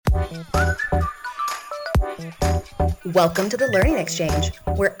Welcome to the Learning Exchange,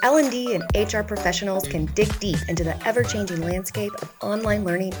 where L&D and HR professionals can dig deep into the ever-changing landscape of online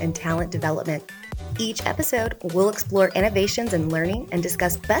learning and talent development. Each episode, we'll explore innovations in learning and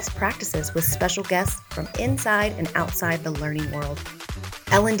discuss best practices with special guests from inside and outside the learning world.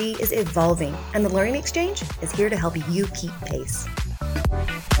 L&D is evolving, and the Learning Exchange is here to help you keep pace.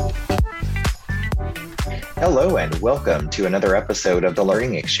 Hello, and welcome to another episode of the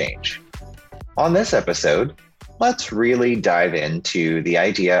Learning Exchange. On this episode, let's really dive into the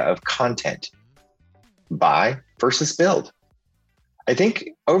idea of content. Buy versus build. I think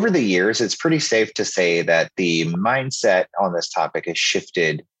over the years, it's pretty safe to say that the mindset on this topic has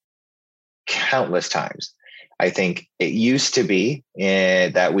shifted countless times. I think it used to be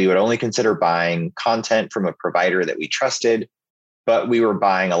that we would only consider buying content from a provider that we trusted, but we were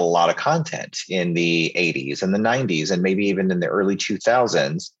buying a lot of content in the 80s and the 90s, and maybe even in the early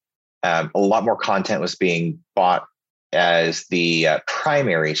 2000s. A lot more content was being bought as the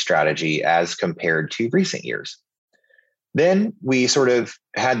primary strategy as compared to recent years. Then we sort of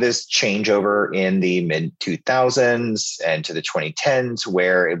had this changeover in the mid 2000s and to the 2010s,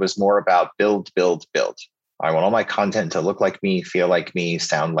 where it was more about build, build, build. I want all my content to look like me, feel like me,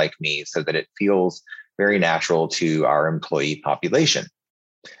 sound like me, so that it feels very natural to our employee population.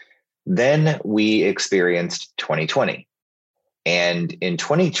 Then we experienced 2020. And in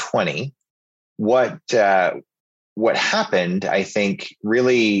 2020, what happened, I think,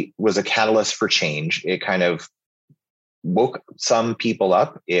 really was a catalyst for change. It kind of woke some people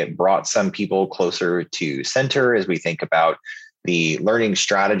up. It brought some people closer to center as we think about the learning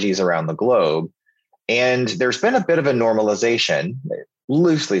strategies around the globe. And there's been a bit of a normalization,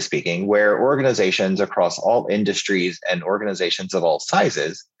 loosely speaking, where organizations across all industries and organizations of all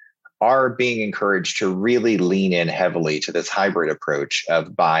sizes are being encouraged to really lean in heavily to this hybrid approach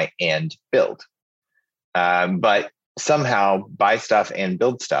of buy and build. But somehow buy stuff and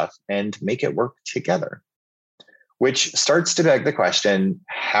build stuff and make it work together, which starts to beg the question,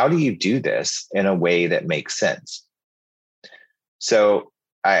 how do you do this in a way that makes sense? So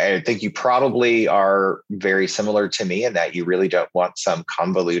I think you probably are very similar to me in that you really don't want some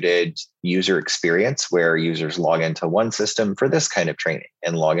convoluted user experience where users log into one system for this kind of training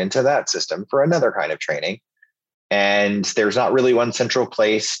and log into that system for another kind of training. And there's not really one central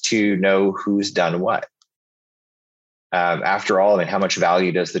place to know who's done what. After all, I mean, how much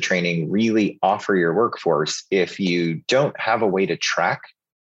value does the training really offer your workforce if you don't have a way to track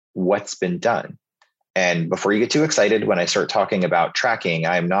what's been done? And before you get too excited, when I start talking about tracking,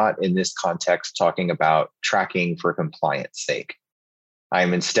 I'm not in this context talking about tracking for compliance sake.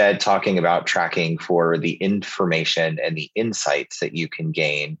 I'm instead talking about tracking for the information and the insights that you can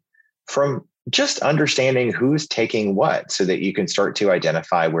gain from just understanding who's taking what, so that you can start to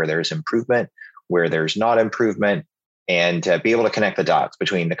identify where there's improvement, where there's not improvement, and be able to connect the dots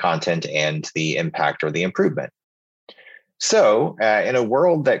between the content and the impact or the improvement. So in a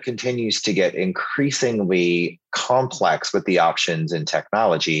world that continues to get increasingly complex with the options in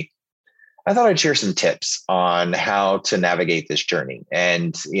technology, I thought I'd share some tips on how to navigate this journey.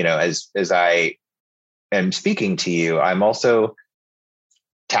 And, you know, as I am speaking to you, I'm also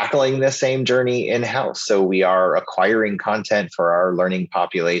tackling the same journey in-house. So we are acquiring content for our learning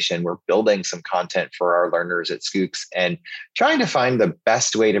population. We're building some content for our learners at Schoox and trying to find the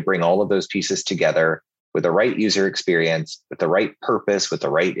best way to bring all of those pieces together with the right user experience, with the right purpose, with the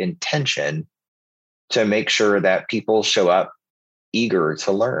right intention to make sure that people show up eager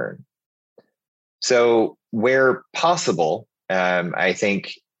to learn. So where possible, I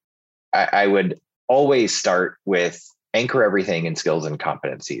think I would always start with anchor everything in skills and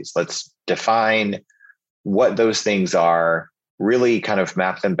competencies. Let's define what those things are, really kind of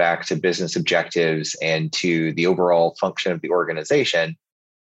map them back to business objectives and to the overall function of the organization.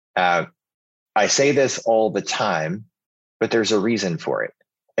 I say this all the time, but there's a reason for it.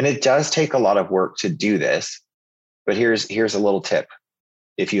 And it does take a lot of work to do this, but here's a little tip.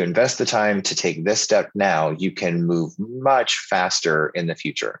 If you invest the time to take this step now, you can move much faster in the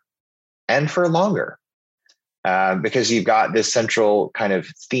future and for longer, because you've got this central kind of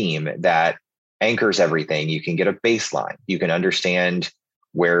theme that anchors everything. You can get a baseline. You can understand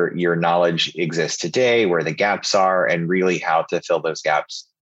where your knowledge exists today, where the gaps are, and really how to fill those gaps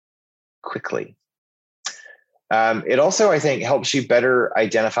quickly. It also, I think, helps you better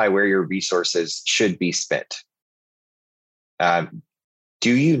identify where your resources should be spent.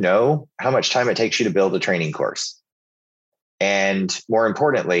 Do you know how much time it takes you to build a training course? And more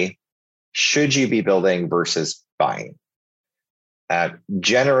importantly, should you be building versus buying?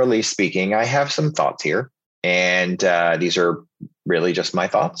 Generally speaking, I have some thoughts here, and these are really just my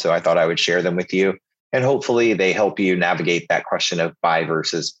thoughts. So I thought I would share them with you. And hopefully they help you navigate that question of buy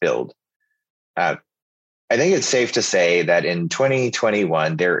versus build. I think it's safe to say that in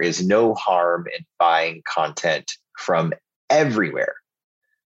 2021, there is no harm in buying content from everywhere.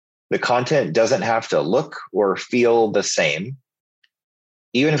 The content doesn't have to look or feel the same,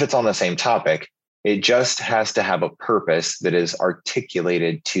 even if it's on the same topic. It just has to have a purpose that is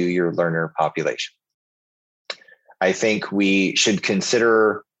articulated to your learner population. I think we should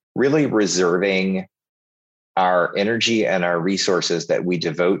consider really reserving our energy and our resources that we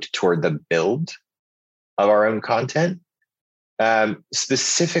devote toward the build of our own content,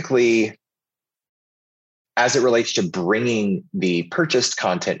 specifically as it relates to bringing the purchased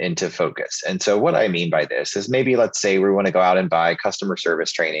content into focus. And so what I mean by this is, maybe let's say we want to go out and buy customer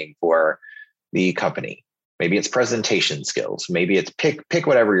service training for the company. Maybe it's presentation skills. Maybe it's pick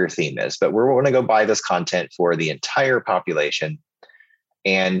whatever your theme is, but we're going to go buy this content for the entire population.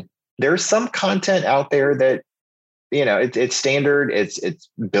 And there's some content out there that, it's standard. It's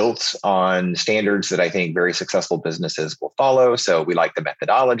built on standards that I think very successful businesses will follow. So we like the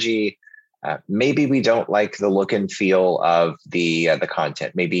methodology. Maybe we don't like the look and feel of the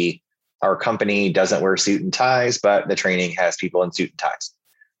content. Maybe our company doesn't wear suit and ties, but the training has people in suit and ties.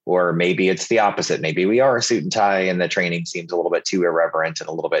 Or maybe it's the opposite. Maybe we are a suit and tie and the training seems a little bit too irreverent and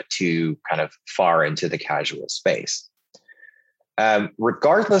a little bit too kind of far into the casual space.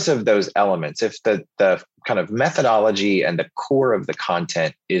 Regardless of those elements, if the kind of methodology and the core of the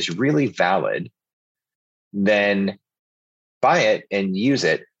content is really valid, then buy it and use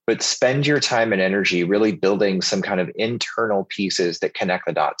it, but spend your time and energy really building some kind of internal pieces that connect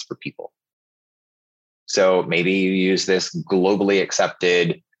the dots for people. So maybe you use this globally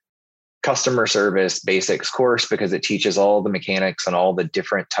accepted customer service basics course because it teaches all the mechanics and all the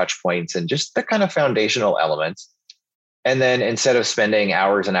different touch points and just the kind of foundational elements. And then instead of spending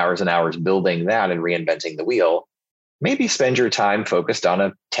hours and hours and hours building that and reinventing the wheel, maybe spend your time focused on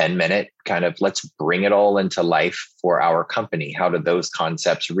a 10-minute kind of, let's bring it all into life for our company. How do those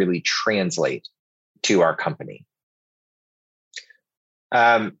concepts really translate to our company?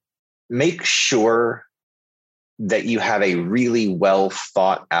 Make sure that you have a really well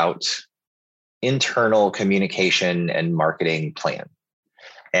thought out internal communication and marketing plan.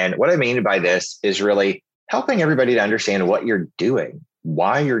 And what I mean by this is really helping everybody to understand what you're doing,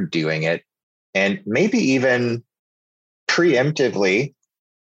 why you're doing it, and maybe even preemptively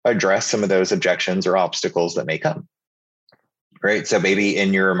address some of those objections or obstacles that may come. Right? So maybe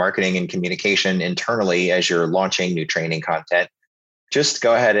in your marketing and communication internally, as you're launching new training content, just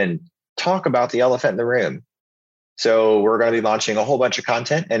go ahead and talk about the elephant in the room. So we're going to be launching a whole bunch of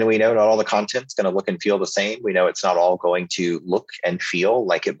content, and we know not all the content's going to look and feel the same. We know it's not all going to look and feel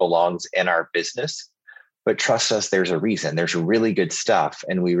like it belongs in our business, but trust us, there's a reason. There's really good stuff,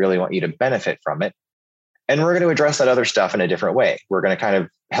 and we really want you to benefit from it. And we're going to address that other stuff in a different way. We're going to kind of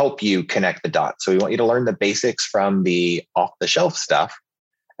help you connect the dots. So we want you to learn the basics from the off-the-shelf stuff,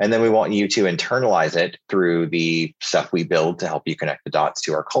 and then we want you to internalize it through the stuff we build to help you connect the dots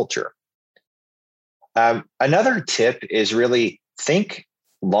to our culture. Another tip is really think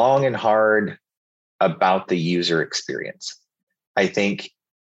long and hard about the user experience. I think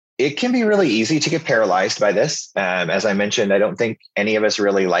it can be really easy to get paralyzed by this. As I mentioned, I don't think any of us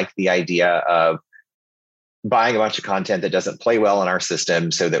really like the idea of buying a bunch of content that doesn't play well in our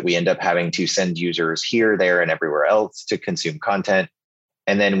system so that we end up having to send users here, there, and everywhere else to consume content.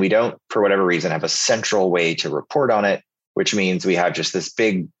 And then we don't, for whatever reason, have a central way to report on it, which means we have just this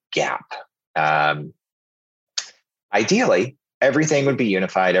big gap. Ideally, everything would be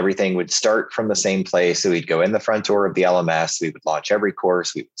unified. Everything would start from the same place. So we'd go in the front door of the LMS. We would launch every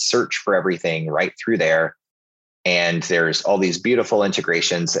course. We would search for everything right through there. And there's all these beautiful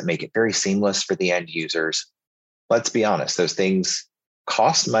integrations that make it very seamless for the end users. Let's be honest, those things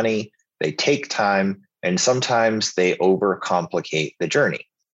cost money, they take time, and sometimes they overcomplicate the journey.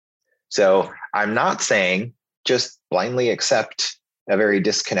 So I'm not saying just blindly accept a very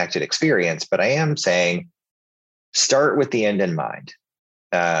disconnected experience, but I am saying start with the end in mind.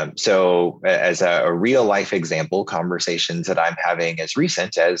 So as a real life example, conversations that I'm having as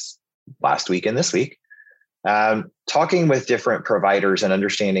recent as last week and this week, talking with different providers and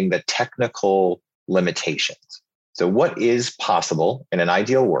understanding the technical limitations. So what is possible in an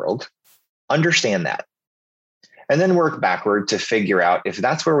ideal world, understand that. And then work backward to figure out if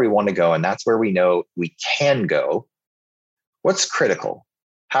that's where we want to go and that's where we know we can go, what's critical?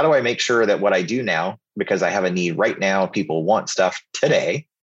 How do I make sure that what I do now, because I have a need right now, people want stuff today,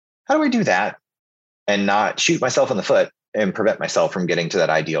 how do I do that and not shoot myself in the foot and prevent myself from getting to that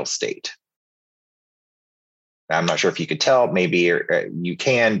ideal state? I'm not sure if you could tell, maybe you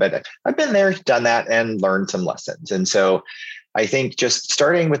can, but I've been there, done that, and learned some lessons. And so I think just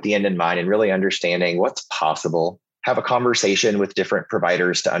starting with the end in mind and really understanding what's possible, have a conversation with different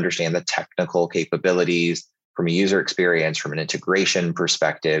providers to understand the technical capabilities from a user experience, from an integration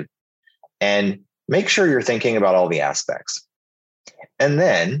perspective, and make sure you're thinking about all the aspects. And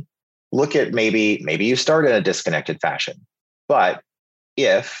then look at maybe you start in a disconnected fashion, but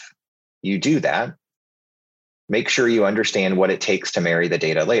if you do that, make sure you understand what it takes to marry the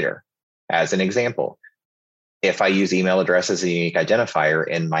data later. As an example, if I use email address as a unique identifier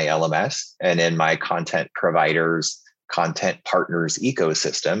in my LMS and in my content providers, content partners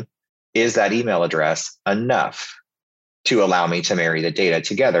ecosystem, is that email address enough to allow me to marry the data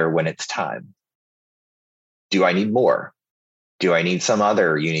together when it's time? Do I need more? Do I need some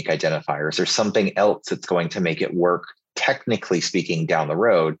other unique identifiers or something else that's going to make it work, technically speaking, down the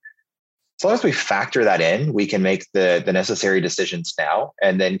road? As long as we factor that in, we can make the necessary decisions now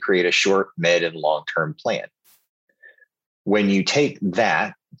and then create a short, mid, and long-term plan. When you take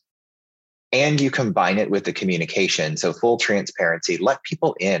that and you combine it with the communication, so full transparency, let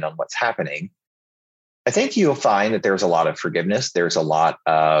people in on what's happening, I think you'll find that there's a lot of forgiveness. There's a lot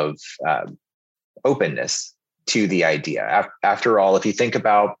of openness to the idea. After all, if you think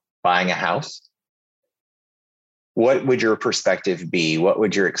about buying a house, what would your perspective be? What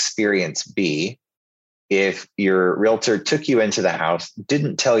would your experience be if your realtor took you into the house,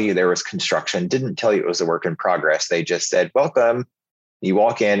 didn't tell you there was construction, didn't tell you it was a work in progress? They just said, welcome. You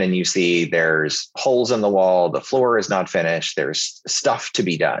walk in and you see there's holes in the wall, the floor is not finished, there's stuff to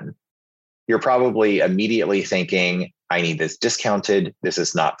be done. You're probably immediately thinking, I need this discounted. This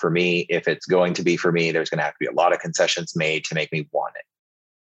is not for me. If it's going to be for me, there's going to have to be a lot of concessions made to make me want it.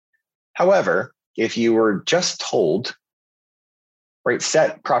 However, if you were just told, right,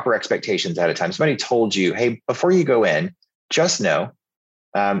 set proper expectations ahead of time. Somebody told you, hey, before you go in, just know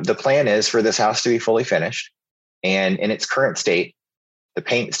the plan is for this house to be fully finished. And in its current state, the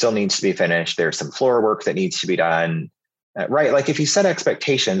paint still needs to be finished. There's some floor work that needs to be done, right? Like if you set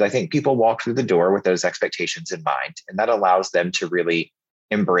expectations, I think people walk through the door with those expectations in mind, and that allows them to really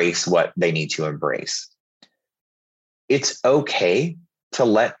embrace what they need to embrace. It's okay to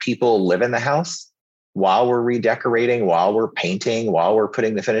let people live in the house while we're redecorating, while we're painting, while we're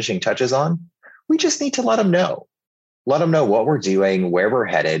putting the finishing touches on. We just need to let them know what we're doing, where we're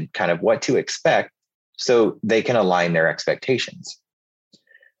headed, kind of what to expect, so they can align their expectations.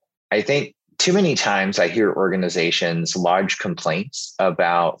 I think too many times I hear organizations lodge complaints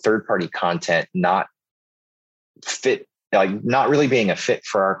about third-party content not really being a fit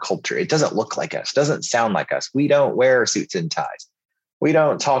for our culture. It doesn't look like us, doesn't sound like us. We don't wear suits and ties. We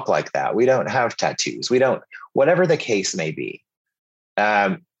don't talk like that. We don't have tattoos. We don't, whatever the case may be.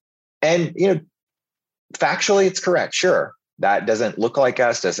 And, factually, it's correct. Sure, that doesn't look like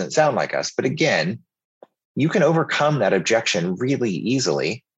us, doesn't sound like us. But again, you can overcome that objection really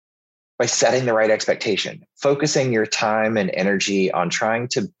easily by setting the right expectation, focusing your time and energy on trying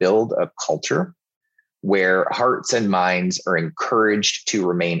to build a culture where hearts and minds are encouraged to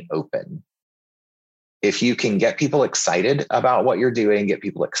remain open. If you can get people excited about what you're doing, get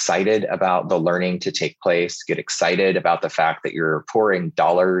people excited about the learning to take place, get excited about the fact that you're pouring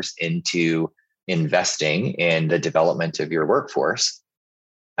dollars into investing in the development of your workforce,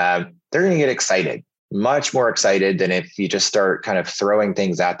 they're going to get excited, much more excited than if you just start kind of throwing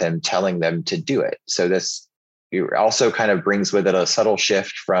things at them, telling them to do it. So this also kind of brings with it a subtle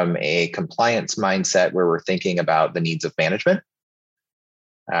shift from a compliance mindset where we're thinking about the needs of management,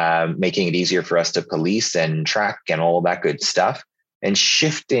 making it easier for us to police and track and all that good stuff, and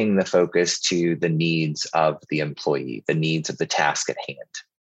shifting the focus to the needs of the employee, the needs of the task at hand,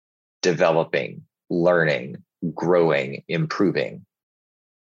 developing, learning, growing, improving.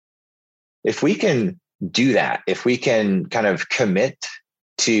 If we can do that, if we can kind of commit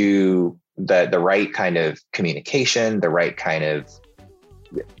to the right kind of communication, the right kind of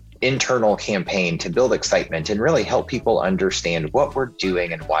internal campaign to build excitement and really help people understand what we're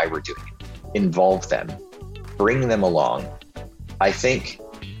doing and why we're doing it, involve them, bring them along, I think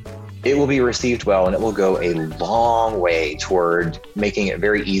it will be received well, and it will go a long way toward making it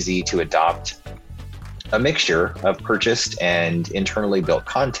very easy to adopt a mixture of purchased and internally built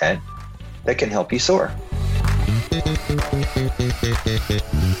content that can help you soar.